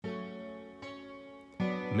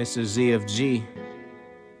Mr. ZFG,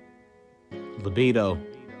 Libido.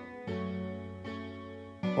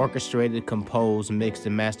 Orchestrated, composed, mixed,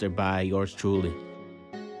 and mastered by yours truly.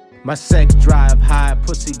 My sex drive high,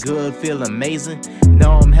 pussy good, feel amazing.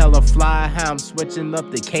 Know I'm hella fly, how I'm switching up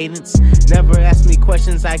the cadence. Never ask me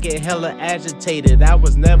questions, I get hella agitated. I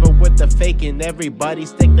was never with the faking, everybody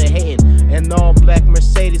stick to hating. An all black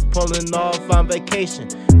Mercedes pulling off on vacation.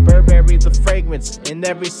 Burberry the fragrance in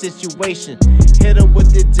every situation. Hit her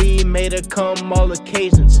with the D, made her come all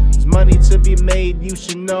occasions. There's money to be made, you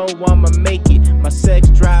should know I'ma make it. My sex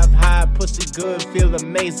drive high, pussy good, feel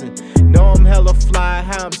amazing. Know I'm hella fly,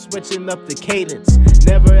 how I'm switching up the cadence.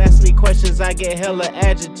 Never ask me questions, I get hella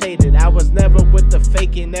agitated. I was never with the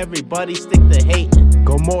faking, everybody stick to hating.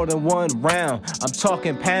 Go more than one round, I'm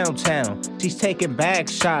talking Pound Town. She's taking back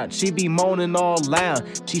shots, she be moaning all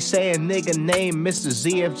loud. She say a nigga named Mr.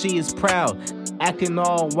 ZFG is proud. Acting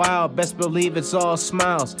all wild, best believe it's all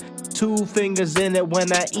smiles. 2 fingers in it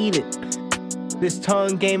when I eat it. This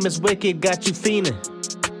tongue game is wicked, got you fiending.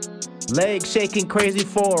 Legs shaking crazy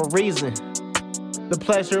for a reason. The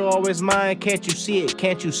pleasure always mine, can't you see it,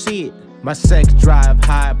 can't you see it? My sex drive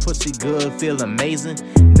high, pussy good, feel amazing.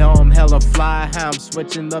 Know I'm hella fly, how I'm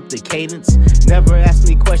switching up the cadence. Never ask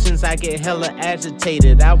me questions, I get hella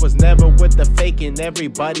agitated. I was never with the faking,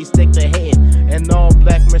 everybody stick to hating. An all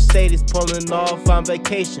black Mercedes pulling off on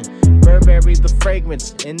vacation. Burberry the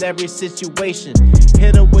fragrance in every situation.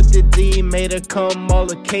 Hit her with the D, made her come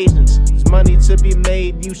all occasions. There's money to be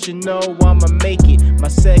made, you should know I'ma make it. My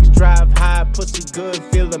sex drive high, pussy good,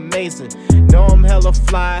 feel amazing. Know I'm hella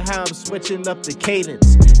fly, how I'm switching up the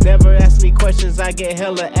cadence. Never ask me questions, I get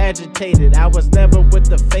hella agitated. I was never with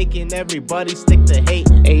the faking, everybody stick to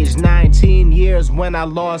hating. Age 19 years when I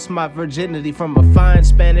lost my virginity from a fine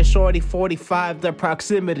Spanish shorty. 45 the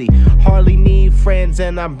proximity. Hardly need friends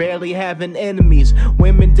and I'm barely having enemies.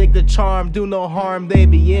 Women dig the charm, do no harm, they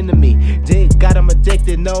be into me. Dick got them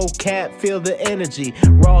addicted, no cap, feel the energy.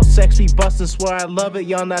 Raw sex be bustin', swear I love it,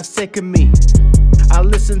 y'all not sick of me. I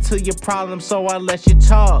listen to your problems, so I let you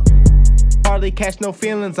talk. Hardly catch no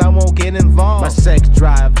feelings, I won't get involved. My sex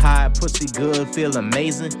drive high, pussy good, feel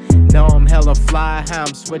amazing. Know I'm hella fly, how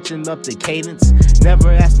I'm switching up the cadence.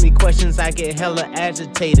 Never ask me questions, I get hella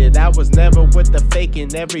agitated. I was never with the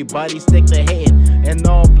faking, everybody stick to hating. An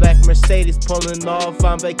all black Mercedes pulling off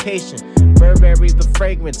on vacation. Burberry the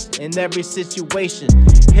fragrance in every situation.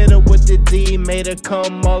 Hit her with the D, made her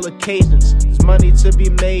come all occasions. There's money to be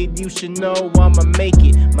made, you should know I'ma make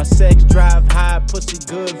it. My sex drive high, pussy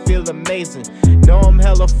good, feel amazing. Know I'm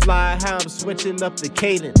hella fly, how I'm switching up the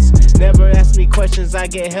cadence. Never ask me questions, I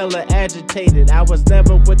get hella agitated. I was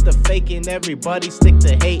never with the faking, everybody stick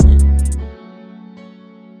to hating.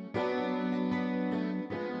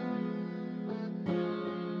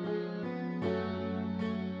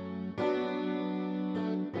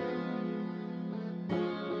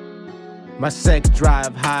 My sex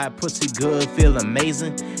drive high, pussy good, feel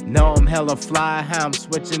amazing. Know I'm hella fly, how I'm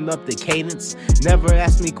switching up the cadence. Never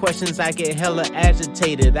ask me questions, I get hella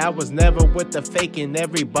agitated. I was never with the faking,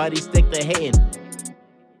 everybody stick to hating.